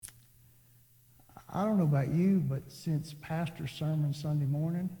I don't know about you, but since Pastor's sermon Sunday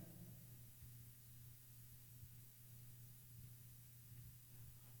morning,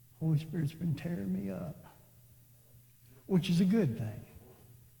 Holy Spirit's been tearing me up, which is a good thing.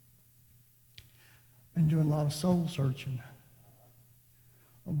 Been doing a lot of soul searching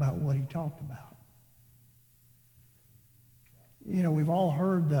about what he talked about. You know, we've all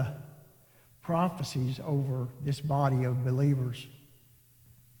heard the prophecies over this body of believers.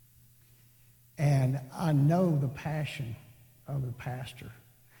 And I know the passion of the pastor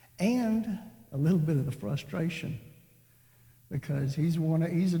and a little bit of the frustration, because he's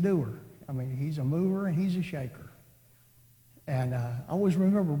a doer. I mean, he's a mover and he's a shaker. And I always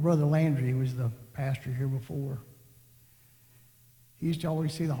remember Brother Landry, who was the pastor here before. He used to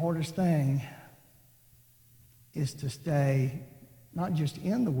always say the hardest thing is to stay not just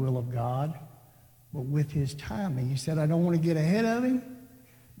in the will of God, but with his timing. He said, I don't want to get ahead of him.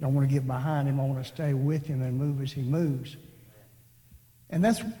 Don't want to get behind him. I want to stay with him and move as he moves. And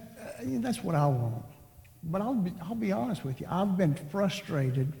that's what I want. But I'll be honest with you. I've been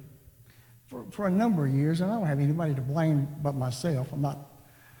frustrated for a number of years, and I don't have anybody to blame but myself. I'm not.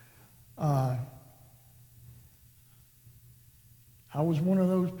 I was one of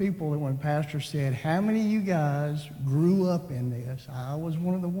those people that when Pastor said, how many of you guys grew up in this? I was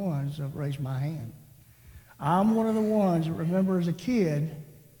one of the ones that raised my hand. I'm one of the ones that remember as a kid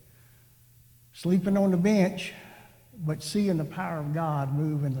sleeping on the bench, but seeing the power of God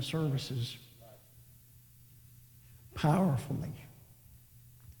move in the services powerfully.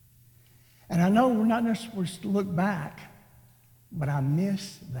 And I know we're not necessarily supposed to look back, but I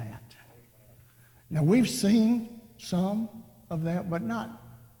miss that. Now, we've seen some of that, but not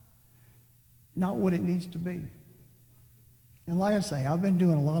what it needs to be. And like I say, I've been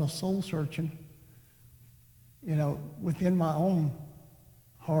doing a lot of soul searching, you know, within my own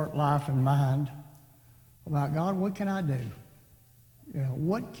heart, life, and mind about, God, what can I do? You know,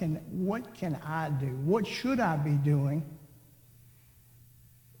 what can I do? What should I be doing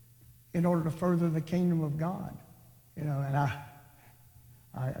in order to further the kingdom of God? You know, and I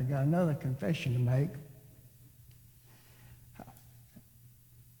got another confession to make.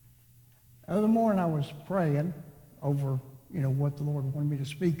 The other morning I was praying over, you know, what the Lord wanted me to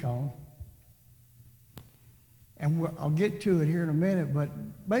speak on. And I'll get to it here in a minute, but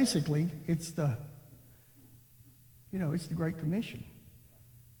basically it's the Great Commission.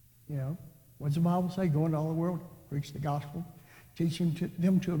 You know, what does the Bible say? Go into all the world, preach the gospel, teaching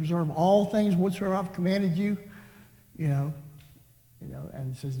them to observe all things whatsoever I've commanded you. You know,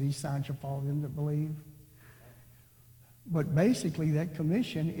 and it says these signs shall follow them that believe. But basically that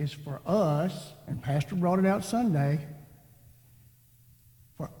commission is for us, and Pastor brought it out Sunday,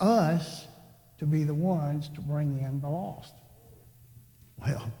 for us to be the ones to bring in the lost.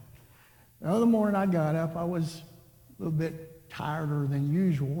 Well, the other morning I got up, I was a little bit tireder than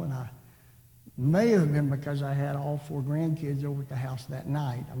usual, and I may have been because I had all 4 grandkids over at the house that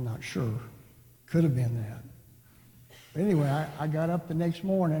night. I'm not sure. Could have been that. But anyway, I got up the next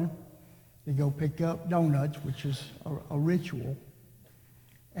morning to go pick up donuts, which is a ritual.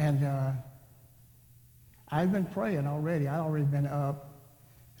 And I've been praying already. I'd already been up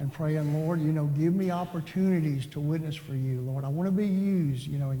and praying, Lord, you know, give me opportunities to witness for you, Lord. I want to be used,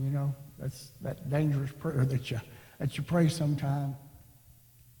 you know, and you know, that's that dangerous prayer that you pray sometime.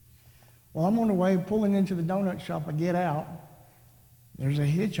 Well, I'm on the way pulling into the donut shop. I get out. There's a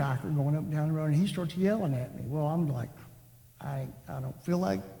hitchhiker going up and down the road, and he starts yelling at me. Well, I'm like, I don't feel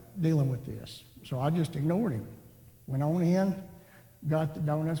like dealing with this. So I just ignored him. Went on in, got the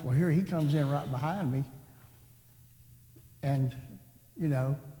donuts. Well, here he comes in right behind me. And, you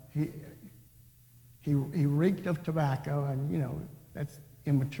know, he reeked of tobacco, and, you know, that's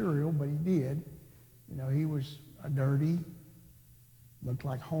immaterial, but he did. You know, he was a dirty, looked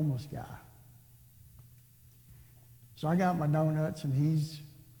like homeless guy. So I got my donuts, and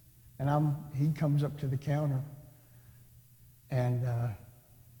he comes up to the counter, and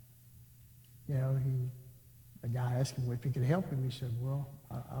you know, the guy asked him if he could help him. He said, well,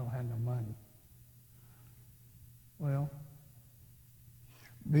 I don't have no money. Well,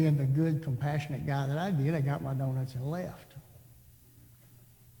 being the good, compassionate guy that I did, I got my donuts and left.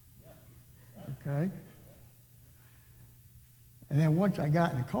 Okay? And then once I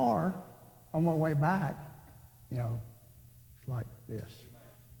got in the car, on my way back, you know, it's like this.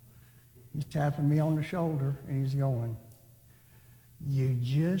 He's tapping me on the shoulder, and he's going, you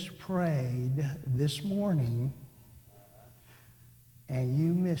just prayed this morning, and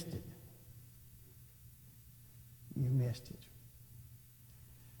you missed it. You missed it.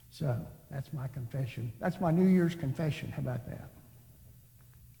 So that's my confession. That's my New Year's confession. How about that?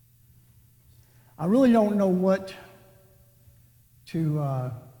 I really don't know what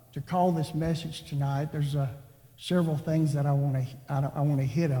to call this message tonight. There's several things that I want to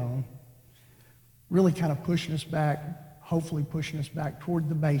hit on. Really kind of pushing us back, hopefully pushing us back toward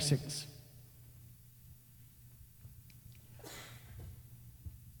the basics.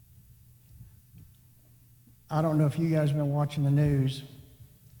 I don't know if you guys have been watching the news,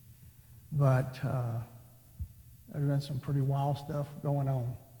 but there's been some pretty wild stuff going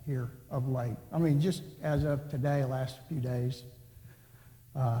on here of late. I mean, just as of today, last few days.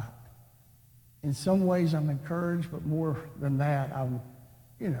 In some ways, I'm encouraged, but more than that, I'm,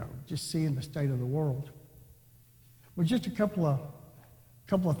 just seeing the state of the world. But just a couple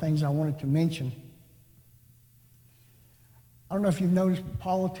of things I wanted to mention. I don't know if you've noticed, but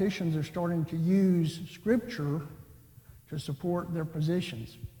politicians are starting to use Scripture to support their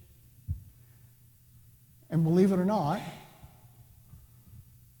positions. And believe it or not,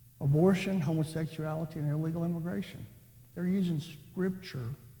 abortion, homosexuality, and illegal immigration, they're using Scripture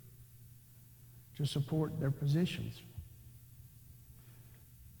to support their positions.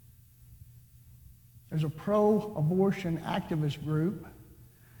 There's a pro-abortion activist group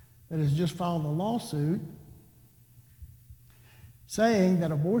that has just filed a lawsuit saying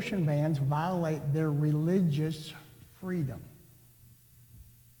that abortion bans violate their religious freedom.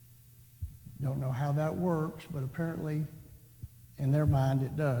 Don't know how that works, but apparently in their mind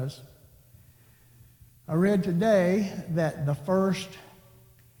it does. I read today that the first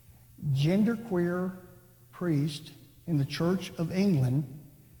genderqueer priest in the Church of England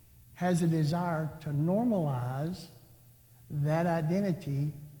has a desire to normalize that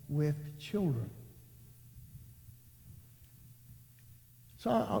identity with children.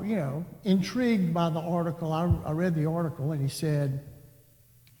 So, intrigued by the article, I read the article, and he said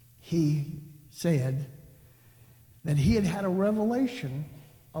that he had a revelation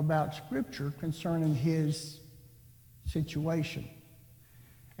about Scripture concerning his situation.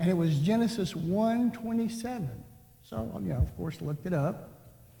 And it was Genesis 1:27. So, of course, looked it up.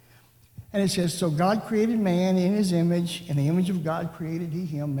 And it says, so God created man in his image. In the image of God created he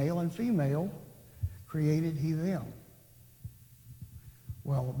him, male and female created he them.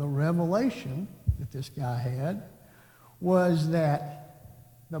 Well, the revelation that this guy had was that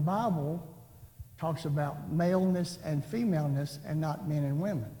the Bible talks about maleness and femaleness and not men and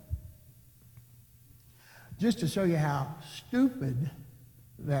women. Just to show you how stupid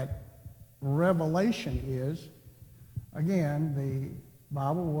that revelation is, again, the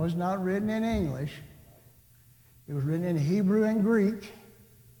Bible was not written in English. It was written in Hebrew and Greek.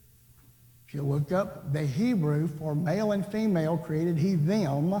 If you look up the Hebrew for male and female created he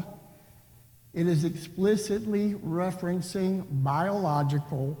them, it is explicitly referencing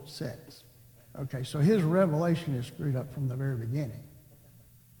biological sex. Okay, so his revelation is screwed up from the very beginning.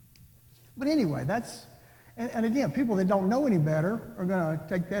 But anyway, and again, people that don't know any better are going to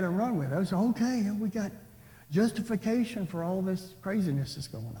take that and run with it. So, okay, we got justification for all this craziness that's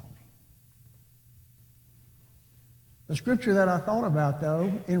going on. The scripture that I thought about,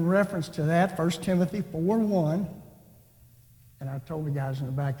 though, in reference to that, 1 Timothy 4:1, and I told the guys in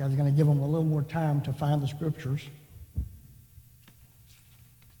the back I was going to give them a little more time to find the scriptures.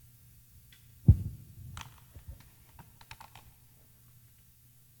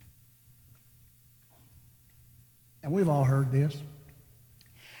 And we've all heard this. It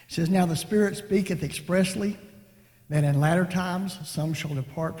says, now the Spirit speaketh expressly that in latter times some shall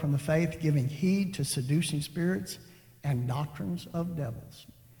depart from the faith, giving heed to seducing spirits and doctrines of devils.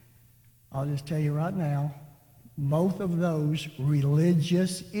 I'll just tell you right now, both of those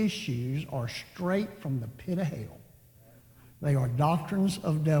religious issues are straight from the pit of hell. They are doctrines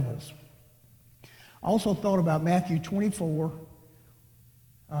of devils. I also thought about Matthew 24,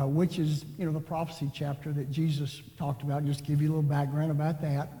 which is, the prophecy chapter that Jesus talked about. Just to give you a little background about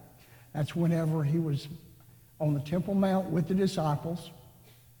that. That's whenever he was on the Temple Mount with the disciples,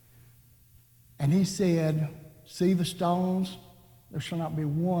 and he said, see the stones? There shall not be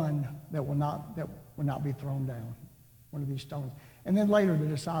one that will not be thrown down, one of these stones. And then later the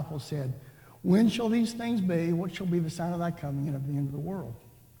disciples said, when shall these things be? What shall be the sign of thy coming and of the end of the world?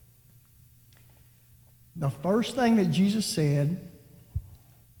 The first thing that Jesus said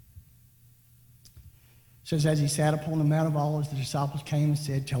says, as he sat upon the Mount of Olives, the disciples came and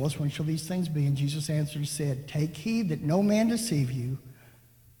said, tell us, when shall these things be? And Jesus answered and said, take heed that no man deceive you,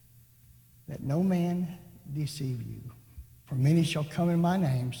 that no man deceive you. For many shall come in my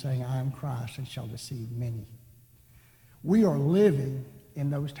name, saying, I am Christ, and shall deceive many. We are living in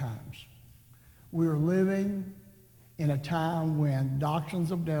those times. We are living in a time when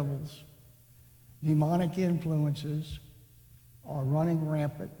doctrines of devils, demonic influences are running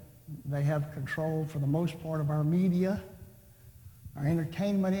rampant. They have control for the most part of our media, our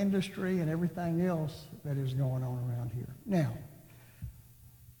entertainment industry, and everything else that is going on around here. Now,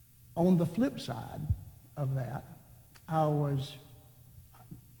 on the flip side of that, I was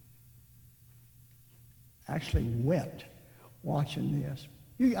actually wept watching this.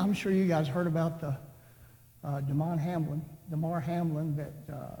 I'm sure you guys heard about the Damar Hamlin that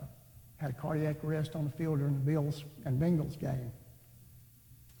had a cardiac arrest on the field during the Bills and Bengals game.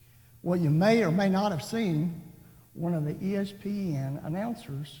 Well, you may or may not have seen one of the ESPN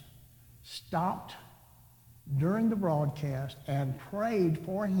announcers stopped during the broadcast and prayed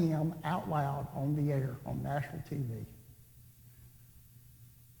for him out loud on the air on national TV.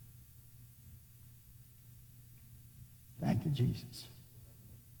 Thank you, Jesus.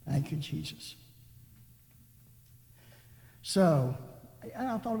 Thank you, Jesus. So,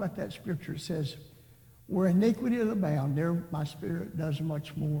 I thought about that scripture. It says, where iniquity is abound, there my spirit does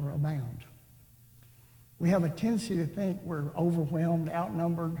much more abound. We have a tendency to think we're overwhelmed,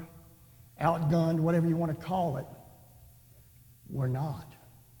 outnumbered, outgunned, whatever you want to call it. We're not.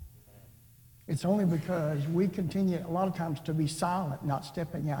 It's only because we continue a lot of times to be silent, not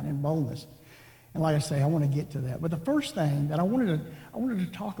stepping out in boldness. And like I say, I want to get to that. But the first thing that I wanted to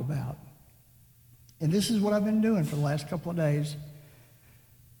talk about, and this is what I've been doing for the last couple of days,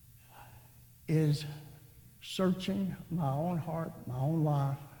 is searching my own heart, my own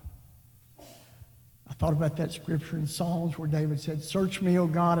life. I thought about that scripture in Psalms where David said, search me, O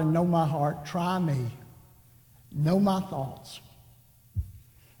God, and know my heart. Try me. Know my thoughts.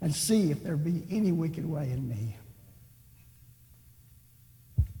 And see if there be any wicked way in me.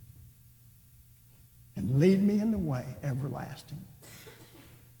 And lead me in the way everlasting.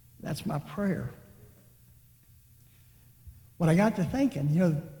 That's my prayer. But I got to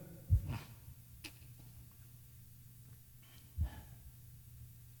thinking,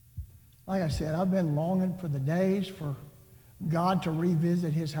 like I said, I've been longing for the days for God to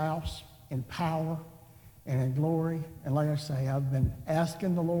revisit his house in power and in glory. And like I say, I've been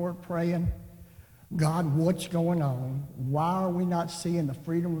asking the Lord, praying, God, what's going on? Why are we not seeing the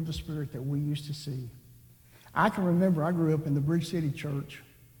freedom of the Spirit that we used to see? I can remember I grew up in the Bridge City Church,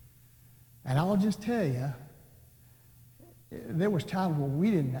 and I'll just tell you, there was times where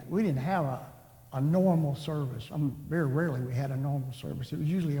we didn't have a normal service. Very rarely we had a normal service. It was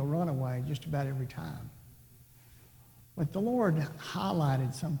usually a runaway just about every time. But the Lord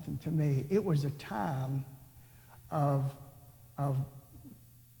highlighted something to me. It was a time of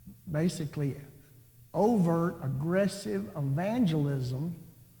basically overt, aggressive evangelism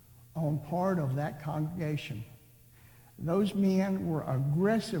on part of that congregation. Those men were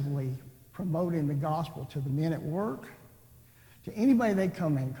aggressively promoting the gospel to the men at work, to anybody they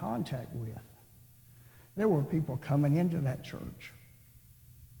come in contact with. There were people coming into that church,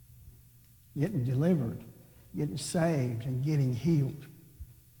 getting delivered, getting saved, and getting healed.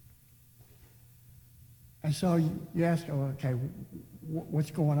 And so you ask, okay,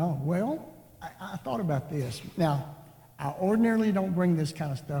 what's going on? Well, I thought about this. Now, I ordinarily don't bring this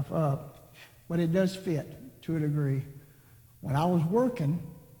kind of stuff up, but it does fit to a degree. When I was working,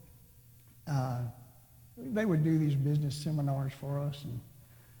 they would do these business seminars for us and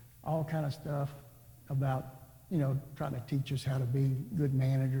all kind of stuff about, trying to teach us how to be good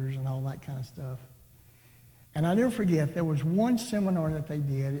managers and all that kind of stuff. And I never forget, there was one seminar that they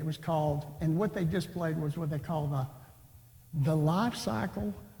did. It was called, and what they displayed was what they call the life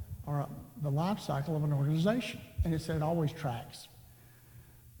cycle, or the life cycle of an organization. And it said it always tracks.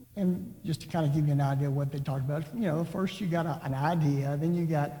 And just to kind of give you an idea of what they talked about, first you got an idea, then you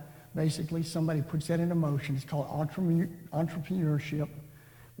got basically somebody puts that into motion. It's called entrepreneurship,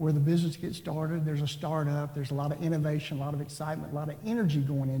 where the business gets started. There's a startup. There's a lot of innovation, a lot of excitement, a lot of energy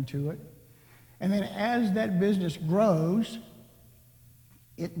going into it. And then as that business grows,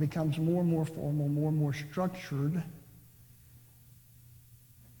 it becomes more and more formal, more and more structured,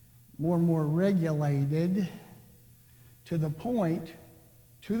 more and more regulated, to the point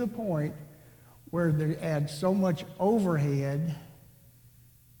where they add so much overhead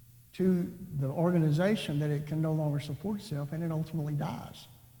to the organization that it can no longer support itself, and it ultimately dies,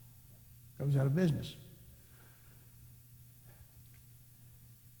 goes out of business.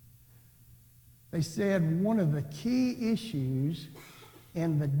 They said one of the key issues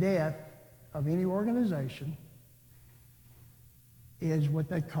in the death of any organization is what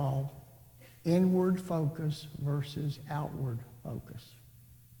they call inward focus versus outward focus.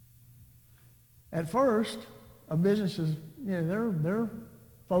 At first, a business is, they're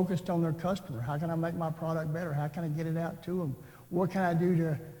focused on their customer. How can I make my product better? How can I get it out to them? What can I do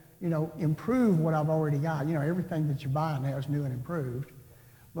to, improve what I've already got? Everything that you buy now is new and improved.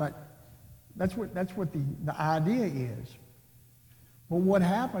 But that's what the idea is. But what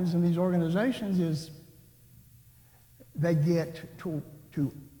happens in these organizations is they get to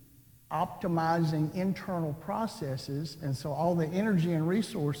optimizing internal processes, and so all the energy and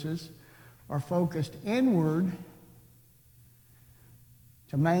resources are focused inward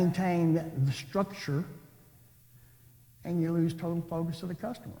to maintain the structure, and you lose total focus of the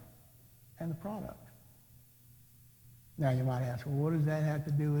customer and the product. Now you might ask, well, what does that have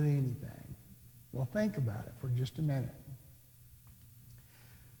to do with anything? Well, think about it for just a minute.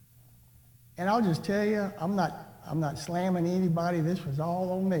 And I'll just tell you, I'm not slamming anybody. This was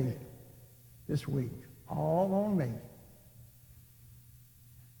all on me this week. All on me.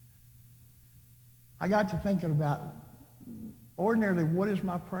 I got to thinking about, ordinarily, what is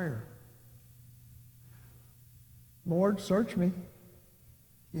my prayer? Lord, search me,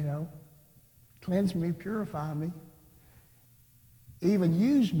 cleanse me, purify me, even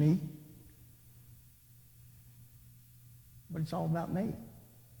use me, but it's all about me.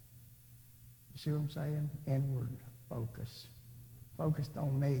 You see what I'm saying? Inward focus. Focused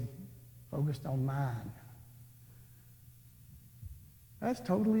on me. Focused on mine. That's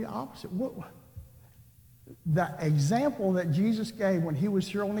totally opposite. The example that Jesus gave when he was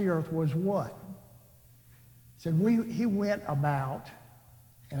here on the earth was what? He said he went about,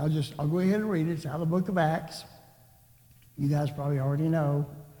 and I'll go ahead and read it. It's out of the book of Acts. You guys probably already know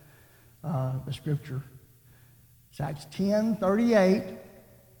the scripture. It's Acts 10:38.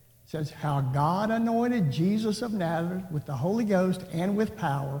 It says, how God anointed Jesus of Nazareth with the Holy Ghost and with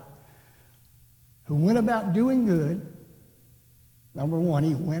power, who went about doing good. Number one,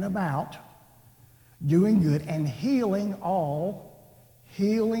 he went about doing good and healing all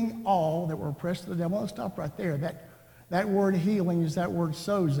that were oppressed of the devil. I'll stop right there. That word healing is that word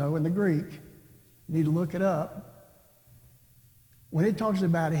sozo in the Greek. You need to look it up. When it talks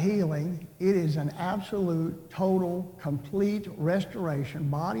about healing, it is an absolute, total, complete restoration,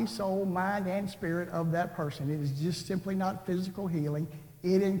 body, soul, mind, and spirit of that person. It is just simply not physical healing.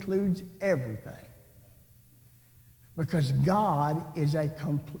 It includes everything. Because God is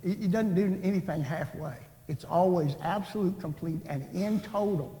he doesn't do anything halfway. It's always absolute, complete, and in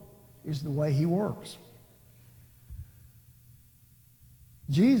total is the way he works.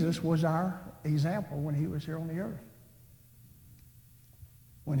 Jesus was our example when he was here on the earth.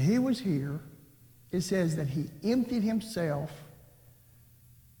 When he was here, it says that he emptied himself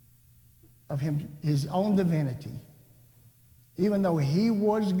of his own divinity. Even though he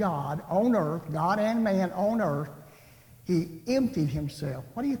was God on earth, God and man on earth, he emptied himself.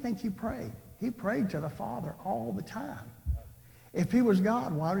 What do you think he prayed? He prayed to the Father all the time. If he was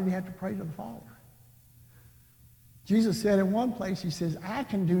God, why did he have to pray to the Father? Jesus said in one place, he says, I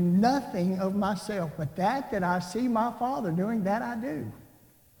can do nothing of myself, but that I see my Father doing, that I do.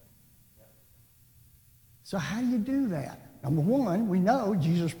 So how do you do that? Number one, we know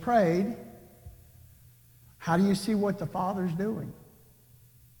Jesus prayed. How do you see what the Father's doing?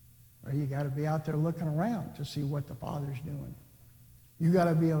 Well, you got to be out there looking around to see what the Father's doing. You got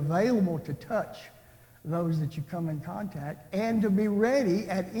to be available to touch those that you come in contact and to be ready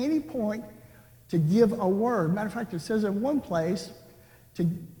at any point to give a word. Matter of fact, it says in one place to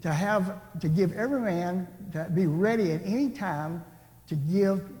give every man, to be ready at any time to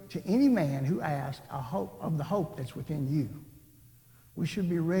give to any man who asks a hope of the hope that's within you. We should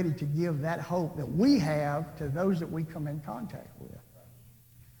be ready to give that hope that we have to those that we come in contact with.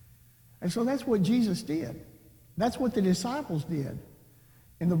 And so that's what Jesus did. That's what the disciples did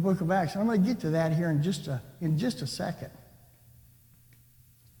in the book of Acts. And I'm going to get to that here in just a second.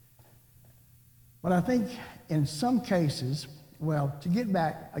 But I think in some cases, well, to get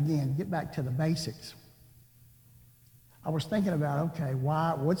back to the basics, I was thinking about, okay,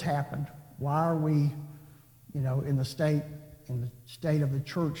 what's happened? Why are we, in the state of the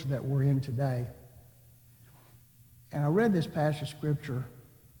church that we're in today? And I read this passage of scripture.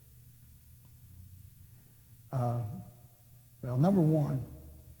 Well, number one,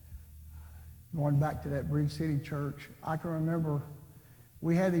 going back to that Bridge City church, I can remember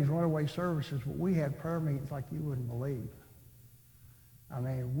we had these runaway services, but we had prayer meetings like you wouldn't believe. I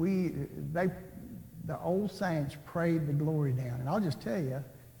mean, the old saints prayed the glory down. And I'll just tell you,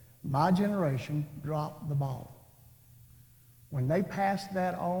 my generation dropped the ball. When they passed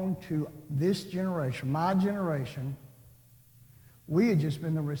that on to this generation, my generation, we had just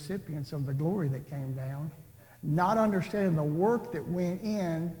been the recipients of the glory that came down, not understanding the work that went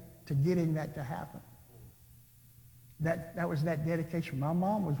in to getting that to happen. That was that dedication. My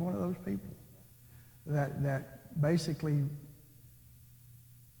mom was one of those people that basically,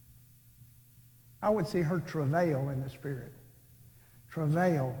 I would see her travail in the Spirit.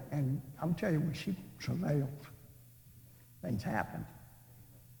 travail. And I'm telling you, when she travailed, things happened.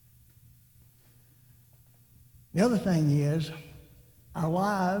 The other thing is, our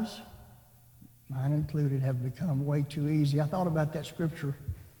lives, mine included, have become way too easy. I thought about that scripture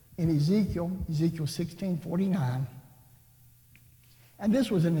in Ezekiel 16:49. And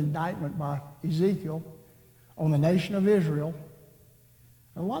this was an indictment by Ezekiel on the nation of Israel.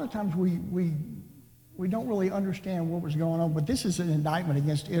 A lot of times we don't really understand what was going on, but this is an indictment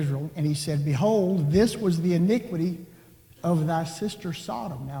against Israel. And he said, behold, this was the iniquity of thy sister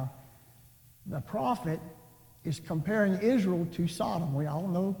Sodom. Now, the prophet is comparing Israel to Sodom. We all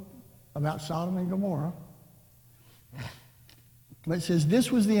know about Sodom and Gomorrah. But it says,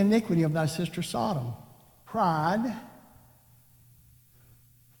 this was the iniquity of thy sister Sodom. Pride,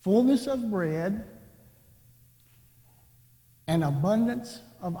 fullness of bread, and abundance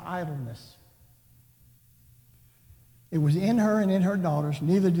of idleness. It was in her and in her daughters,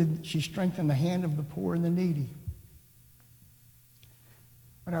 neither did she strengthen the hand of the poor and the needy.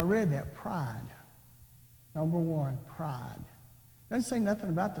 When I read that, pride, number one, pride. Doesn't say nothing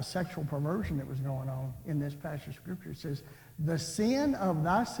about the sexual perversion that was going on in this passage of Scripture. It says, the sin of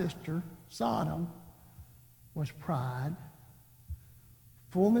thy sister Sodom was pride,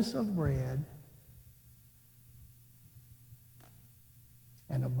 fullness of bread,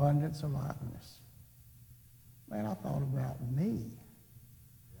 and abundance of idleness. Man, I thought about me.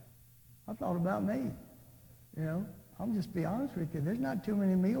 I thought about me. You know, I'll just be honest with you. There's not too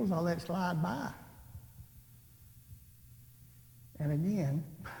many meals I'll let slide by. And again,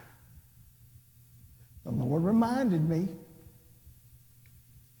 the Lord reminded me.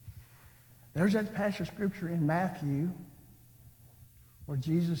 There's that passage of Scripture in Matthew where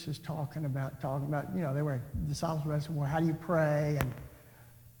Jesus is talking about, you know, they were disciples asking, well, how do you pray? And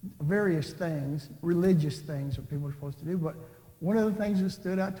various things, religious things that people are supposed to do. But one of the things that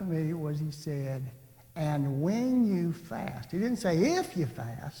stood out to me was he said, and when you fast. He didn't say if you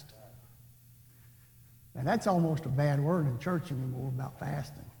fast. And that's almost a bad word in church anymore about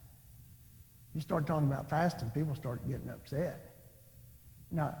fasting. You start talking about fasting, people start getting upset.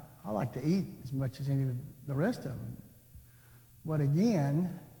 Now, I like to eat as much as any of the rest of them. But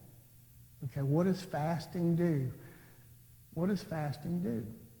again, okay, what does fasting do? What does fasting do?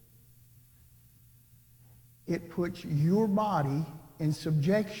 It puts your body in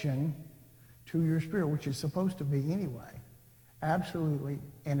subjection to your spirit, which is supposed to be anyway. Absolutely.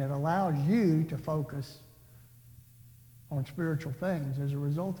 And it allows you to focus on spiritual things as a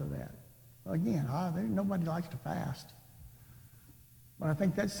result of that. Again, nobody likes to fast. But I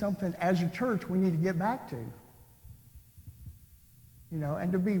think that's something, as a church, we need to get back to. You know,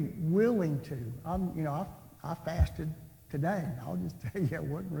 and to be willing to. I fasted today, and I'll just tell you, I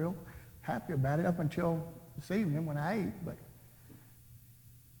wasn't real happy about it up until this evening when I ate. But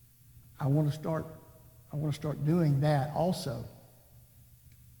I want to start doing that also.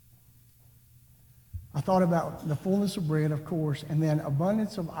 I thought about the fullness of bread, of course, and then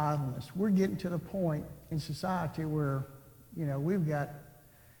abundance of idleness. We're getting to the point in society where, you know, we've got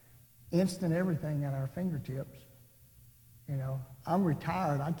instant everything at our fingertips. You know, I'm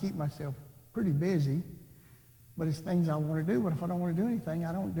retired. I keep myself pretty busy, but it's things I want to do. But if I don't want to do anything,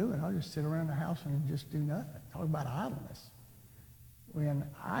 I don't do it. I'll just sit around the house and just do nothing. Talk about idleness. When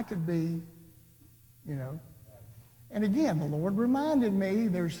I could be, you know. And again, the Lord reminded me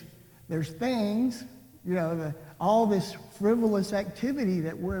there's things, you know, all this frivolous activity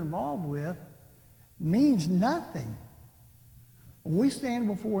that we're involved with means nothing. When we stand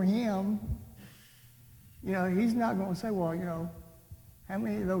before Him, you know, He's not going to say, well, you know, how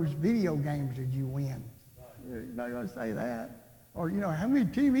many of those video games did you win? He's not going to say that. Or, you know, how many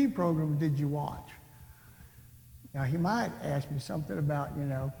TV programs did you watch? Now, He might ask me something about, you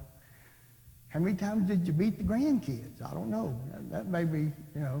know, how many times did you beat the grandkids? I don't know. That may be,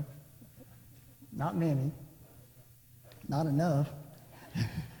 you know, not many, not enough.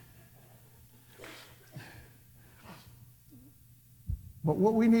 But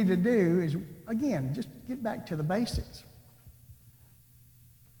what we need to do is, again, just get back to the basics.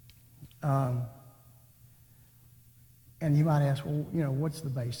 And you might ask, well, you know, what's the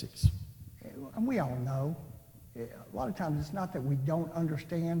basics? And we all know. A lot of times it's not that we don't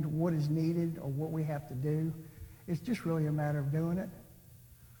understand what is needed or what we have to do. It's just really a matter of doing it.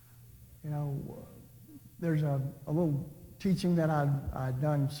 You know, there's a little teaching that I'd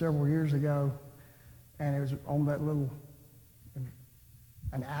done several years ago, and it was on that little,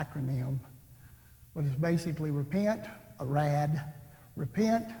 an acronym, but it's basically repent,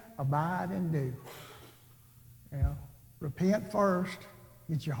 repent, abide, and do. You know, repent first,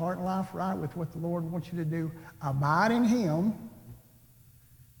 get your heart and life right with what the Lord wants you to do. Abide in Him,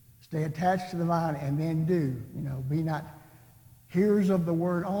 Stay attached to the vine and then do. Be not hearers of the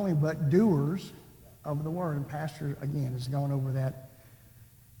word only, but doers of the word. And Pastor, again, has gone over that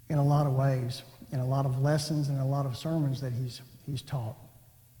in a lot of ways, in a lot of lessons and a lot of sermons that he's taught.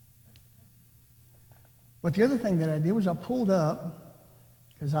 But the other thing that I did was I pulled up,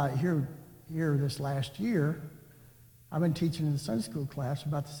 because here this last year, I've been teaching in the Sunday school class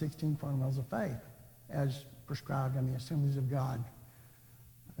about the 16 fundamentals of faith as prescribed in the Assemblies of God,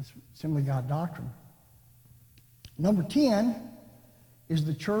 Assembly of God doctrine. Number 10 is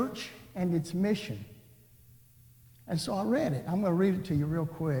the church and its mission. And so I read it. I'm going to read it to you real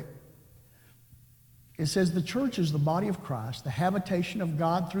quick. It says, the church is the body of Christ, the habitation of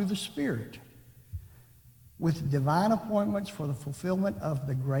God through the Spirit, with divine appointments for the fulfillment of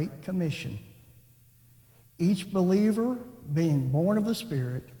the Great Commission. Each believer, being born of the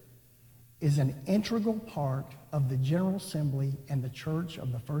Spirit, is an integral part of the General Assembly and the church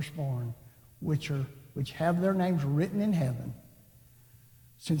of the firstborn, which have their names written in heaven.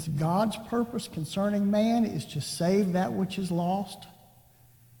 Since God's purpose concerning man is to save that which is lost,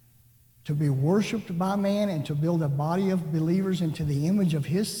 to be worshipped by man, and to build a body of believers into the image of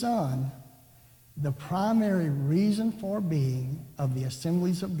his Son, the primary reason for being of the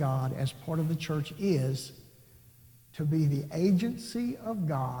Assemblies of God as part of the church is to be the agency of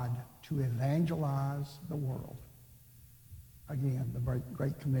God to evangelize the world. Again, the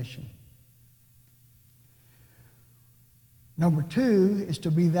Great Commission. Number 2 is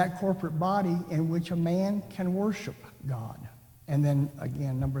to be that corporate body in which a man can worship God. And then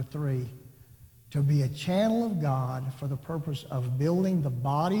again, number 3, to be a channel of God for the purpose of building the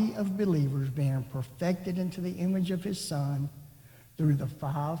body of believers being perfected into the image of his Son through the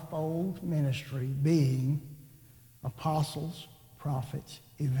fivefold ministry, being apostles, prophets,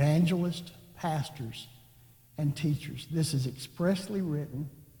 evangelists, pastors, and teachers. This is expressly written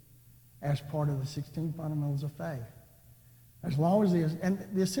as part of the 16 fundamentals of faith. As long as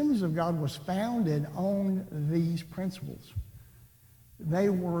the Assemblies of God was founded on these principles. They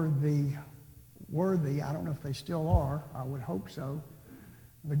were I don't know if they still are, I would hope so,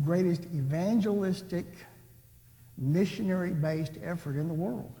 the greatest evangelistic, missionary-based effort in the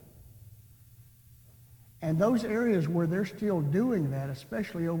world. And those areas where they're still doing that,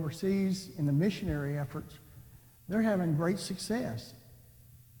 especially overseas in the missionary efforts, they're having great success.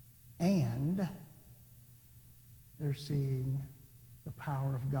 And they're seeing the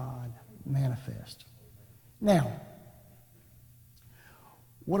power of God manifest. Now,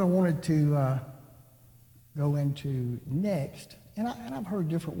 what I wanted to go into next, and I've heard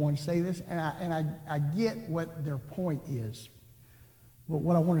different ones say this, and I get what their point is. But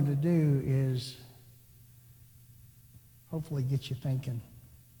what I wanted to do is hopefully get you thinking.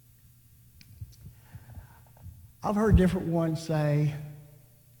 I've heard different ones say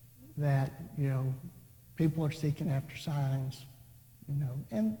that, people are seeking after signs,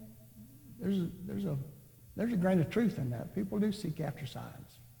 and there's a grain of truth in that. People do seek after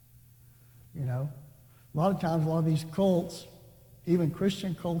signs, A lot of times, a lot of these cults, even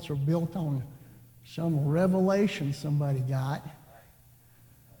Christian cults, are built on some revelation somebody got,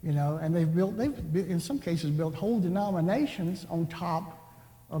 and they've in some cases built whole denominations on top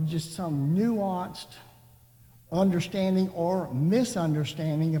of just some nuanced understanding or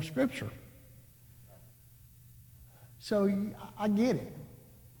misunderstanding of Scripture. So I get it.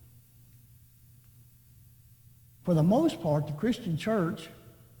 For the most part, the Christian church,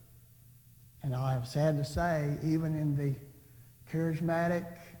 and I am sad to say, even in the charismatic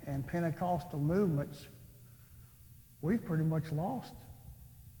and Pentecostal movements, we've pretty much lost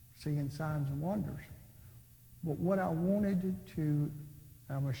seeing signs and wonders. But what I wanted to,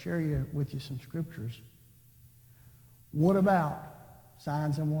 I'm going to share with you some scriptures. What about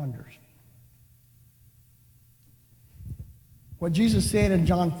signs and wonders? What Jesus said in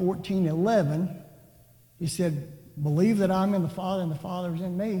John 14:11, he said, believe that I'm in the Father and the Father is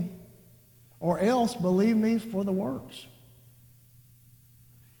in me, or else believe me for the works.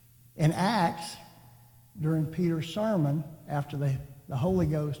 In Acts, during Peter's sermon, after the Holy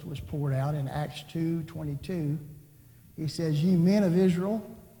Ghost was poured out in Acts 2:22, he says, ye men of Israel,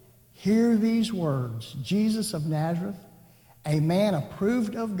 hear these words. Jesus of Nazareth, a man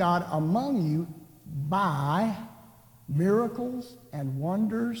approved of God among you by miracles and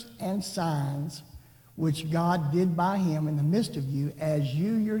wonders and signs, which God did by him in the midst of you, as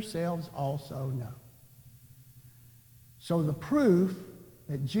you yourselves also know. So the proof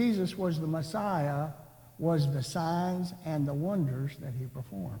that Jesus was the Messiah was the signs and the wonders that he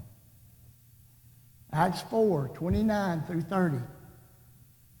performed. Acts 4:29 through 30.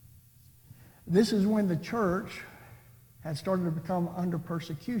 This is when the church had started to become under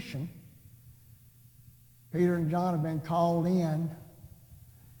persecution. Peter and John have been called in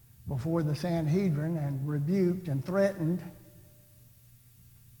before the Sanhedrin and rebuked and threatened.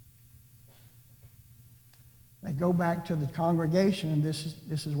 They go back to the congregation, and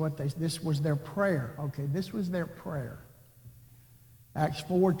this was their prayer. Okay, this was their prayer. Acts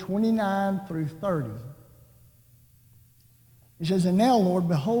 4:29 through 30. It says, "And now, Lord,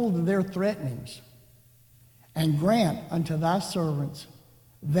 behold their threatenings, and grant unto thy servants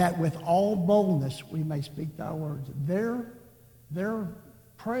that with all boldness we may speak thy words." Their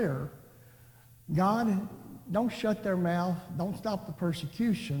prayer, God, don't shut their mouth, don't stop the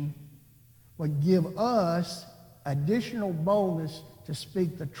persecution, but give us additional boldness to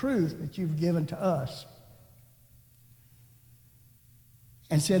speak the truth that you've given to us.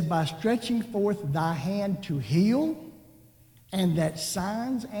 And said, "By stretching forth thy hand to heal, and that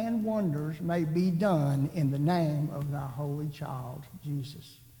signs and wonders may be done in the name of thy holy child,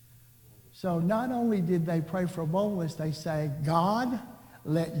 Jesus." So not only did they pray for boldness, they say, "God,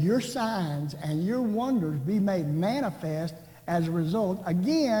 let your signs and your wonders be made manifest as a result,"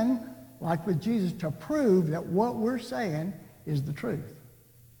 again, like with Jesus, to prove that what we're saying is the truth.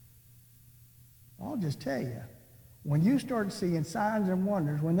 I'll just tell you, when you start seeing signs and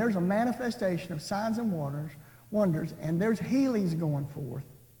wonders, when there's a manifestation of signs and wonders, and there's healings going forth,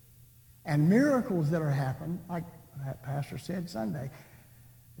 and miracles that are happening, like that pastor said Sunday,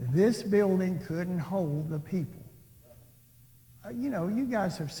 this building couldn't hold the people. You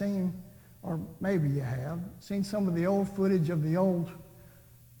guys have seen, or maybe you have, seen some of the old footage of the old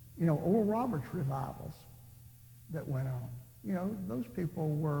Oral Roberts revivals that went on. Those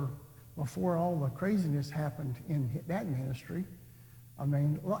people were, before all the craziness happened in that ministry. I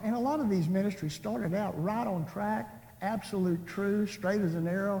mean, and a lot of these ministries started out right on track, absolute truth, straight as an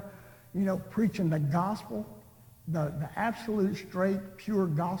arrow, preaching the gospel, the absolute straight, pure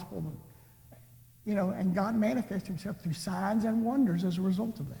gospel, and God manifested himself through signs and wonders as a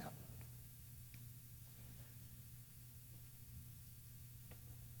result of that.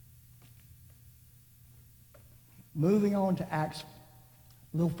 Moving on to Acts,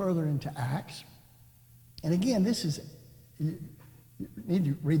 a little further into Acts. And again, you need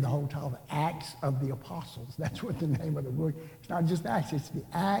to read the whole title, the Acts of the Apostles. That's what the name of the book. It's not just Acts, it's the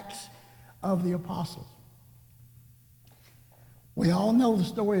Acts of the Apostles. We all know the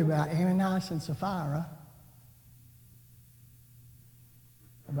story about Ananias and Sapphira,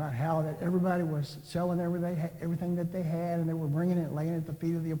 about how that everybody was selling everything that they had, and they were bringing it, laying it at the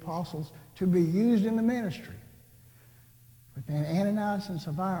feet of the apostles to be used in the ministry. But then Ananias and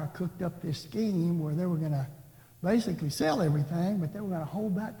Sapphira cooked up this scheme where they were going to basically sell everything, but they were going to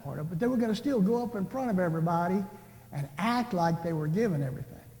hold back part of it. But they were going to still go up in front of everybody and act like they were given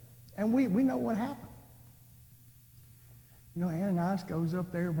everything. And we know what happened. Ananias goes up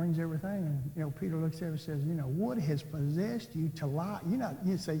there, brings everything, and, Peter looks at him and says, what has possessed you to lie?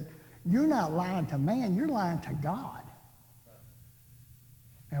 You say, you're not lying to man, you're lying to God.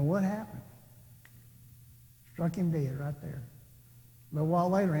 And what happened? Struck him dead right there. A little while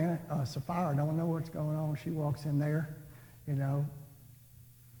later, Sapphira don't know what's going on. She walks in there, It's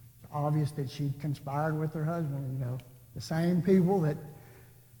obvious that she conspired with her husband, The same people that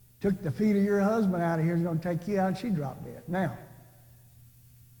took the feet of your husband out of here is going to take you out, and she dropped dead. Now,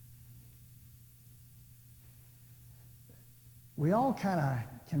 we all kind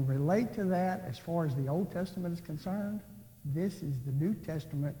of can relate to that as far as the Old Testament is concerned. This is the New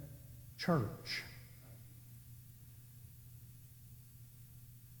Testament church.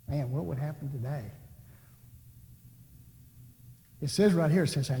 Man, what would happen today? It says right here, it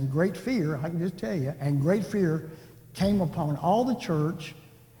says, and great fear, I can just tell you, and great fear came upon all the church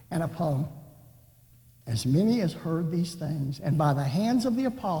and upon as many as heard these things. And by the hands of the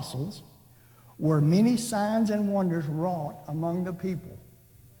apostles were many signs and wonders wrought among the people.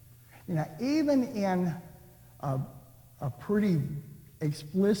 Even in a pretty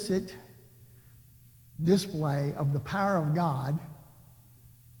explicit display of the power of God,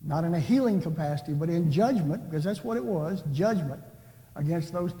 not in a healing capacity, but in judgment, because that's what it was, judgment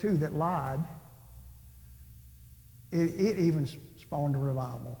against those two that lied, it even spawned a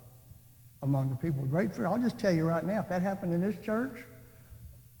revival among the people. Great fear. I'll just tell you right now, if that happened in this church,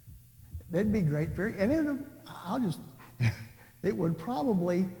 there'd be great fear. And it would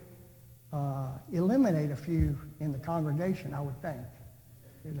probably eliminate a few in the congregation, I would think.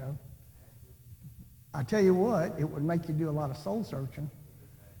 I tell you what, it would make you do a lot of soul searching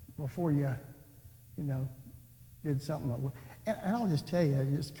before you did something. And I'll just tell you,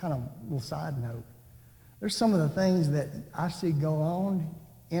 just kind of a little side note. There's some of the things that I see go on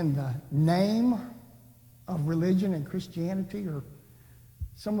in the name of religion and Christianity, or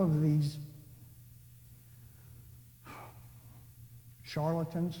some of these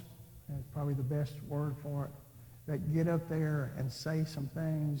charlatans, that's probably the best word for it, that get up there and say some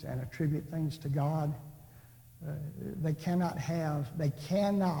things and attribute things to God. They cannot have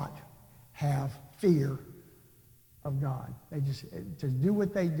fear of God. They just to do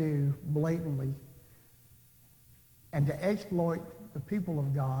what they do blatantly and to exploit the people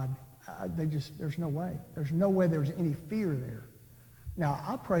of God. There's no way. There's no way there's any fear there. Now,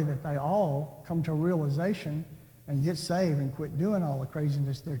 I pray that they all come to a realization and get saved and quit doing all the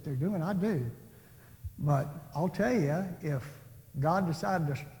craziness that they're doing. I do. But I'll tell you, if God decided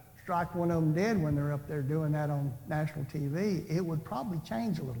to strike one of them dead when they're up there doing that on national TV, it would probably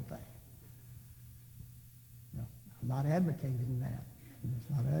change a little thing. No, I'm not advocating that.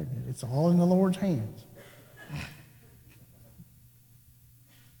 It's all in the Lord's hands.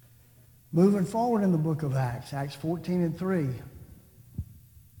 Moving forward in the book of Acts, Acts 14:3.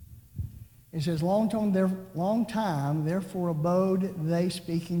 It says, long time, therefore abode they,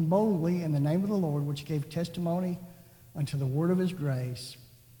 speaking boldly in the name of the Lord, which gave testimony unto the word of his grace,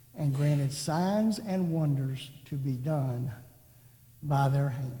 and granted signs and wonders to be done by their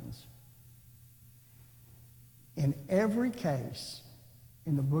hands. In every case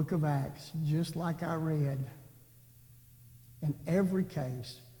in the book of Acts, just like I read, in every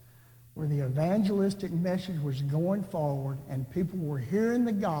case where the evangelistic message was going forward and people were hearing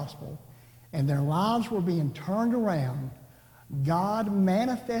the gospel and their lives were being turned around, God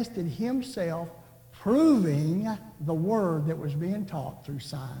manifested himself, proving the word that was being taught through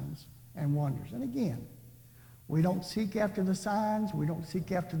signs and wonders. And again, we don't seek after the signs. We don't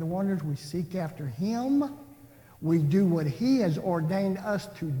seek after the wonders. We seek after him. We do what he has ordained us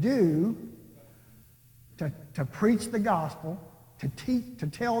to do, to preach the gospel, to teach, to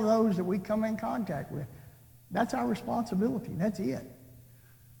tell those that we come in contact with. That's our responsibility. That's it.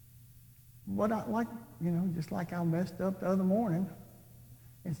 But just like I messed up the other morning,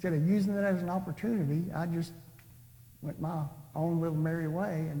 instead of using it as an opportunity, I just went my own little merry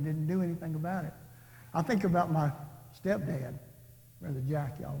way and didn't do anything about it. I think about my stepdad, Brother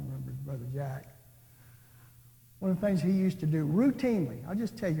Jack. Y'all remember Brother Jack. One of the things he used to do routinely, I'll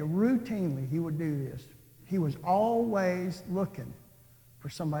just tell you, routinely he would do this. He was always looking for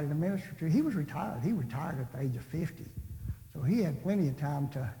somebody to minister to. He was retired. He retired at the age of 50. So he had plenty of time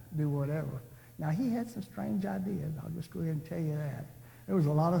to do whatever. Now, he had some strange ideas. I'll just go ahead and tell you that. There was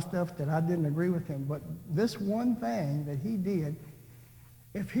a lot of stuff that I didn't agree with him, but this one thing that he did,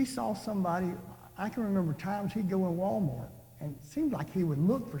 if he saw somebody, I can remember times he'd go in Walmart, and it seemed like he would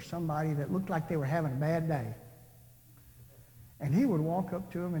look for somebody that looked like they were having a bad day. And he would walk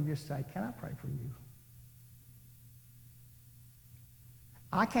up to them and just say, "Can I pray for you?"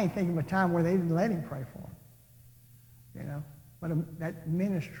 I can't think of a time where they didn't let him pray for him. You know, but that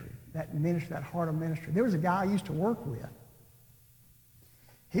ministry, that heart of ministry. There was a guy I used to work with.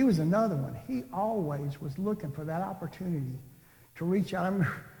 He was another one. He always was looking for that opportunity to reach out. I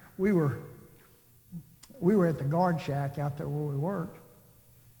remember we were at the guard shack out there where we worked,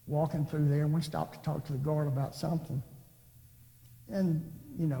 walking through there, and we stopped to talk to the guard about something. And,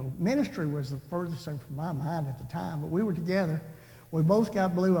 ministry was the furthest thing from my mind at the time, but we were together. We both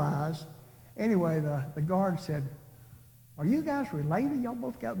got blue eyes. Anyway, the guard said, "Are you guys related? Y'all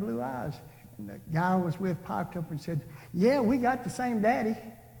both got blue eyes." And the guy I was with piped up and said, "Yeah, we got the same daddy.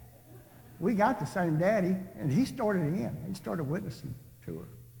 We got the same daddy." And he started in. He started witnessing to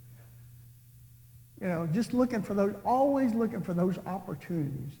her. Just looking for those, always looking for those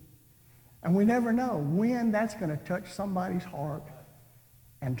opportunities. And we never know when that's going to touch somebody's heart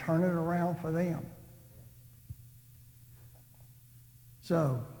and turn it around for them.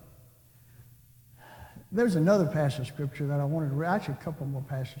 So, there's another passage of Scripture that I wanted to read. Actually, a couple more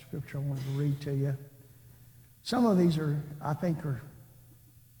passages of Scripture I wanted to read to you. Some of these I think are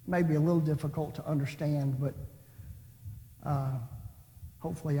maybe a little difficult to understand, but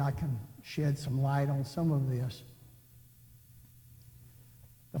hopefully I can shed some light on some of this.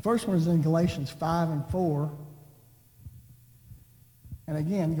 The first one is in Galatians 5:4. And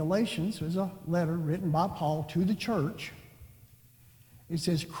again, Galatians is a letter written by Paul to the church. It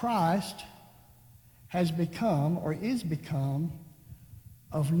says, "Christ has become, or is become,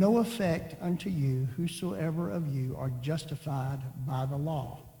 of no effect unto you, whosoever of you are justified by the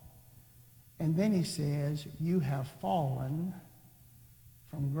law." And then he says, "You have fallen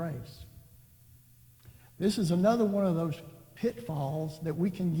from grace." This is another one of those pitfalls that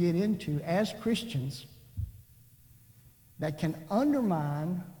we can get into as Christians that can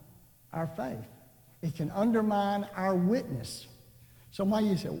undermine our faith. It can undermine our witness. Somebody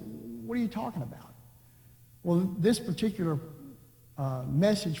you say, "What are you talking about?" Well, this particular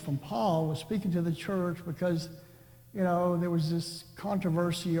message from Paul was speaking to the church because, there was this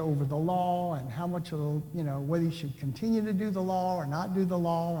controversy over the law and how much of the, whether you should continue to do the law or not do the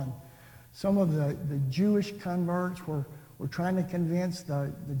law. And some of the Jewish converts were trying to convince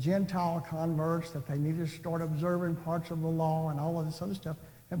the Gentile converts that they needed to start observing parts of the law and all of this other stuff.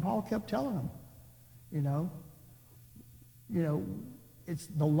 And Paul kept telling them, it's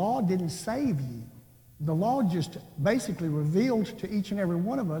the law didn't save you. The law just basically revealed to each and every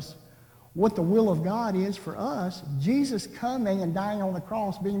one of us what the will of God is for us. Jesus coming and dying on the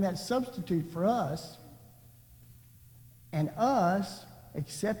cross, being that substitute for us, and us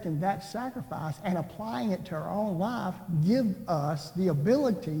accepting that sacrifice and applying it to our own life, give us the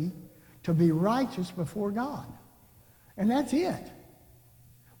ability to be righteous before God. And that's it.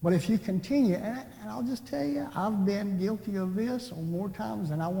 But if you continue, and I'll just tell you, I've been guilty of this on more times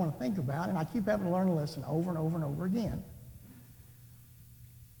than I want to think about, and I keep having to learn a lesson over and over and over again.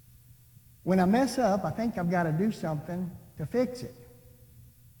 When I mess up, I think I've got to do something to fix it.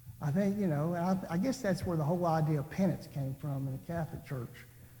 I think, I guess that's where the whole idea of penance came from in the Catholic Church,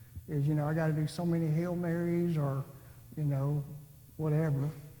 is, I got to do so many Hail Marys or,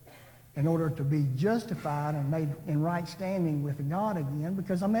 whatever, in order to be justified and made in right standing with God again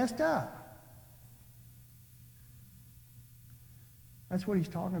because I messed up. That's what he's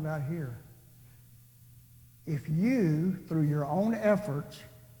talking about here. If you, through your own efforts,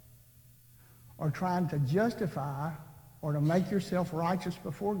 are trying to justify or to make yourself righteous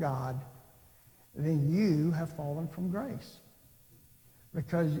before God, then you have fallen from grace.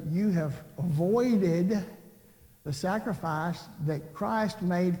 Because you have avoided the sacrifice that Christ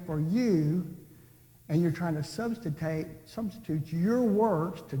made for you, and you're trying to substitute your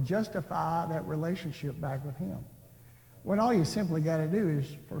works to justify that relationship back with him. When all you simply got to do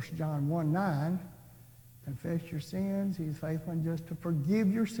is 1 John 1:9, confess your sins. He's faithful and just to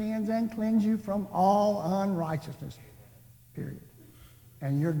forgive your sins and cleanse you from all unrighteousness, period.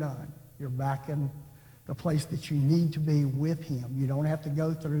 And you're done. You're back in the place that you need to be with him. You don't have to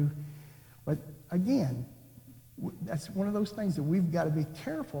go through. But again, that's one of those things that we've got to be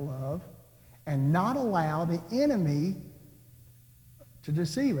careful of and not allow the enemy to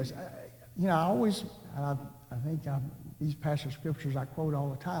deceive us. These passage of scriptures I quote all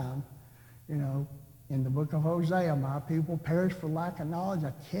the time, in the book of Hosea, my people perish for lack of knowledge.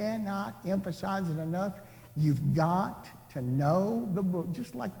 I cannot emphasize it enough. You've got to know the book,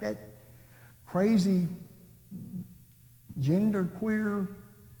 just like that crazy genderqueer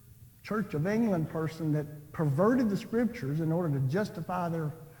Church of England person that perverted the scriptures in order to justify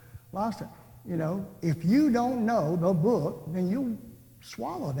their lifestyle. If you don't know the book, then you'll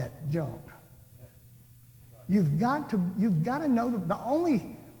swallow that junk. You've got to know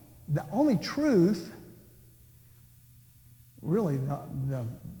the only truth, really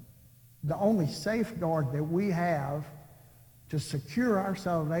the only safeguard that we have to secure our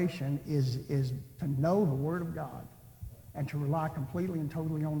salvation is to know the Word of God and to rely completely and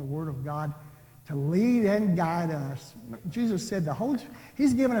totally on the Word of God to lead and guide us. Jesus said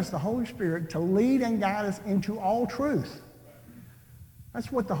He's given us the Holy Spirit to lead and guide us into all truth.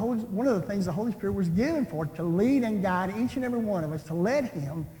 That's what one of the things the Holy Spirit was given for, to lead and guide each and every one of us, to let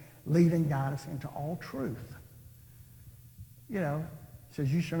him lead and guide us into all truth. It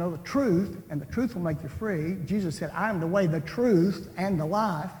says you shall know the truth, and the truth will make you free. Jesus said, I am the way, the truth, and the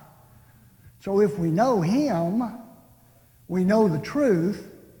life. So if we know him, we know the truth.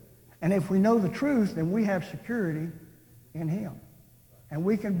 And if we know the truth, then we have security in him. And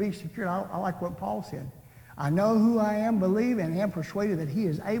we can be secure. I like what Paul said. I know who I am, believe, and am persuaded that he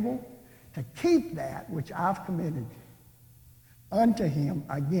is able to keep that which I've committed unto him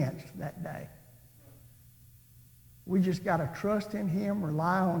against that day. We just got to trust in him,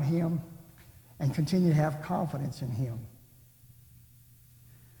 rely on him, and continue to have confidence in him.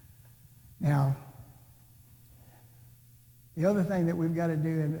 Now, the other thing that we've got to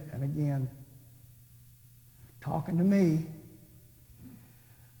do, and again, talking to me,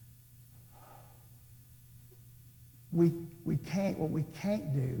 what we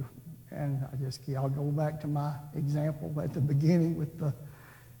can't do, and I'll go back to my example at the beginning with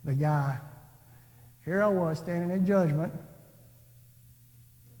the guy. Here I was standing in judgment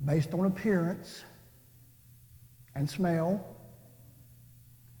based on appearance and smell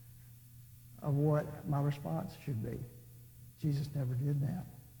of what my response should be. Jesus never did that.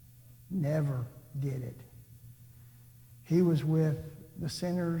 Never did it. He was with the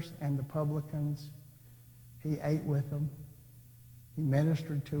sinners and the publicans. He ate with them. He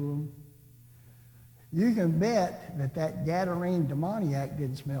ministered to them. You can bet that Gadarene demoniac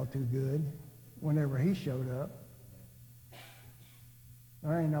didn't smell too good. whenever he showed up.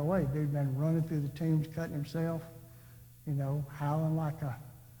 There ain't no way. Dude been running through the tombs, cutting himself, howling like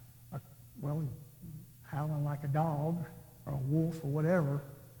howling like a dog or a wolf or whatever,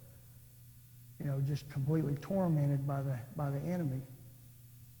 just completely tormented by the enemy.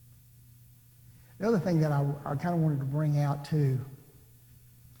 The other thing that I kind of wanted to bring out too,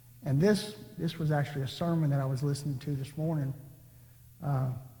 and this was actually a sermon that I was listening to this morning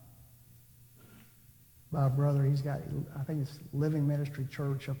by a brother. He's got, I think it's Living Ministry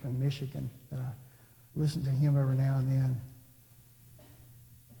Church up in Michigan. I listen to him every now and then.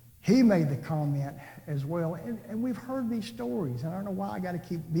 He made the comment as well, and we've heard these stories. And I don't know why I got to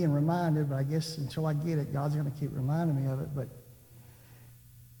keep being reminded, but I guess until I get it, God's going to keep reminding me of it. But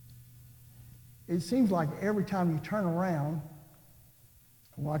it seems like every time you turn around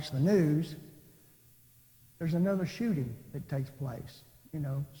and watch the news, there's another shooting that takes place. And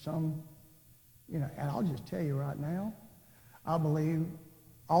I'll just tell you right now, I believe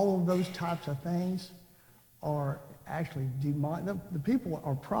all of those types of things are actually demonic. The people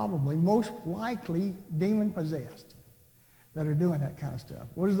are probably most likely demon-possessed that are doing that kind of stuff.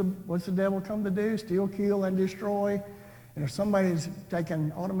 What's the devil come to do? Steal, kill, and destroy. And if somebody's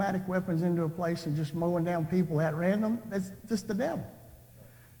taking automatic weapons into a place and just mowing down people at random, that's just the devil.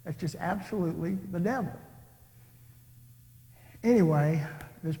 That's just absolutely the devil. Anyway,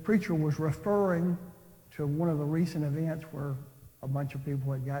 this preacher was referring to one of the recent events where a bunch of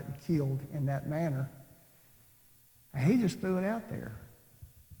people had gotten killed in that manner. And he just threw it out there.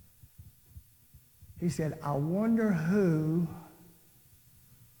 He said, I wonder who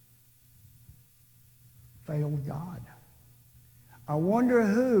failed God. I wonder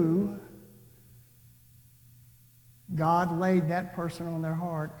who God laid that person on their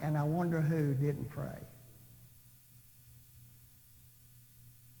heart, and I wonder who didn't pray.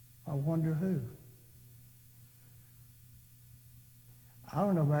 I wonder who. I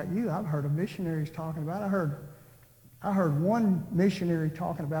don't know about you. I've heard of missionaries talking about it. I heard one missionary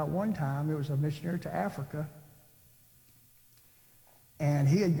talking about one time. It was a missionary to Africa. And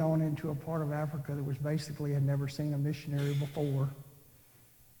he had gone into a part of Africa that was basically had never seen a missionary before.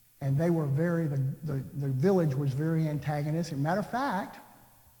 And they were the village was very antagonistic. Matter of fact,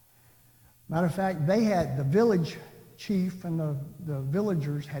 they had the village chief and the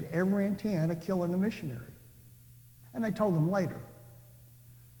villagers had every intent of killing the missionary. And they told them later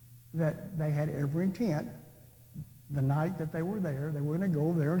that they had every intent. The night that they were there, they were going to go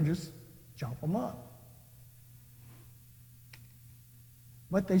over there and just chop them up.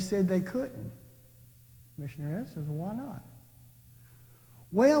 But they said they couldn't. Missionary says, well, why not?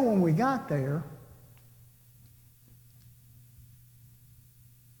 Well, when we got there,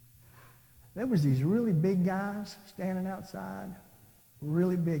 there was these really big guys standing outside,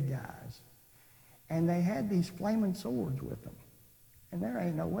 really big guys. And they had these flaming swords with them. And there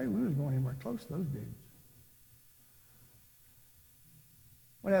ain't no way we was going anywhere close to those dudes.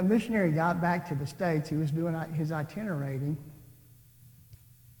 When that missionary got back to the States, he was doing his itinerating,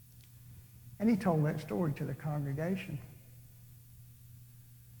 and he told that story to the congregation.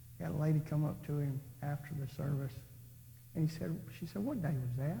 He had a lady come up to him after the service, and she said, what day was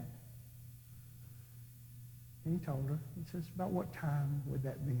that? And he told her. He says, about what time would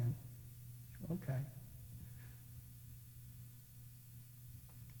that be? She said, okay.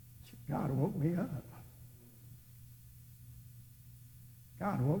 She said, God woke me up.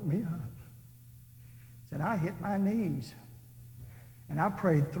 God woke me up. Said, I hit my knees and I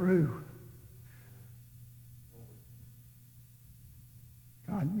prayed through.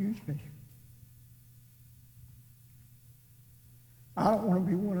 God used me. I don't want to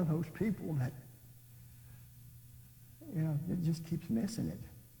be one of those people that, that just keeps missing it.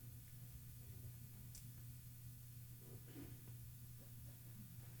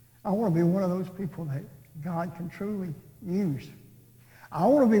 I want to be one of those people that God can truly use. I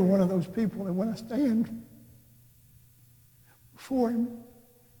want to be one of those people that when I stand before him,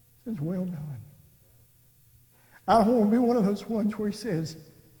 says, well done. I don't want to be one of those ones where he says,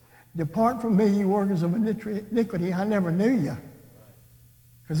 depart from me, you workers of iniquity, I never knew you.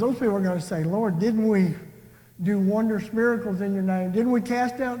 Because those people are going to say, Lord, didn't we do wondrous miracles in your name? Didn't we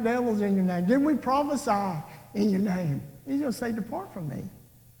cast out devils in your name? Didn't we prophesy in your name? He's going to say, depart from me.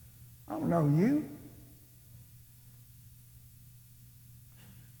 I don't know you.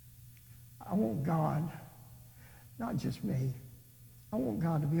 I want God, not just me. I want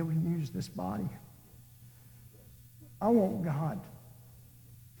God to be able to use this body. I want God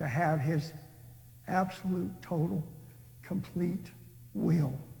to have his absolute, total, complete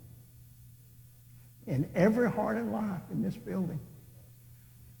will in every heart and life in this building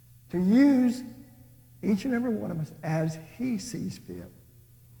to use each and every one of us as he sees fit.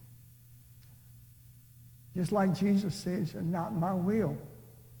 Just like Jesus says, not my will,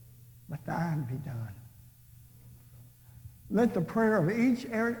 but thine be done. Let the prayer of each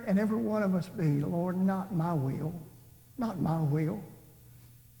and every one of us be, Lord, not my will,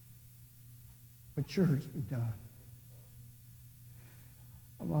 but yours be done.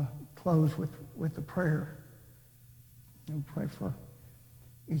 I'm going to close with the prayer and pray for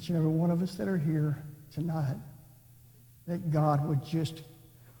each and every one of us that are here tonight, that God would just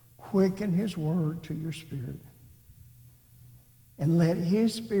quicken his word to your spirit and let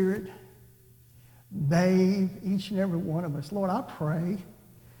his spirit bathe each and every one of us. Lord, I pray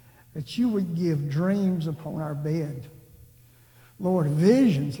that you would give dreams upon our bed. Lord,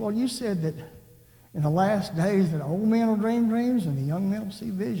 visions. Lord, you said that in the last days that old men will dream dreams and the young men will see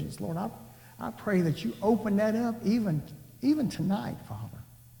visions. Lord, I pray that you open that up even tonight, Father.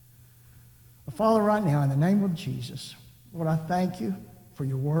 Father, right now, in the name of Jesus, Lord, I thank you for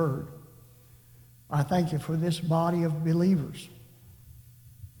your word. I thank you for this body of believers.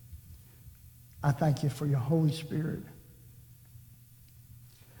 I thank you for your Holy Spirit.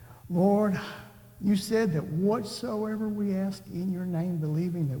 Lord, you said that whatsoever we ask in your name,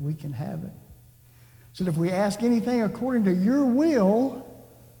 believing that we can have it. So that if we ask anything according to your will,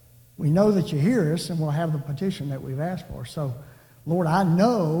 we know that you hear us and we'll have the petition that we've asked for. So, Lord, I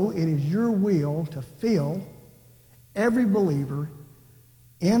know it is your will to fill every believer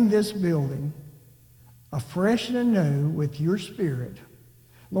in this building afresh and anew with your Spirit.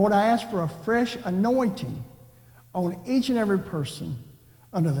 Lord, I ask for a fresh anointing on each and every person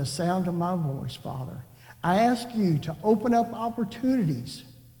under the sound of my voice, Father. I ask you to open up opportunities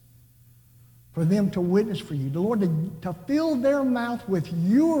for them to witness for you. Lord, to fill their mouth with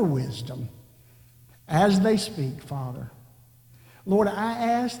your wisdom as they speak, Father. Lord, I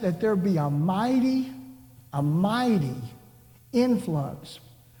ask that there be a mighty influx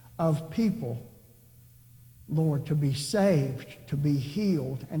of people, Lord, to be saved, to be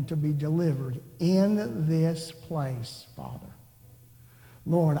healed, and to be delivered in this place, Father.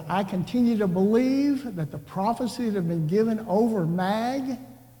 Lord, I continue to believe that the prophecies that have been given over Mag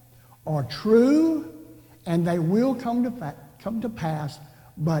are true, and they will come to pass.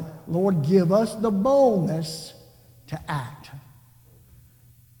 But, Lord, give us the boldness to act.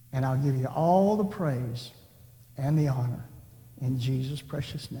 And I'll give you all the praise and the honor in Jesus'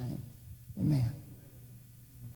 precious name. Amen.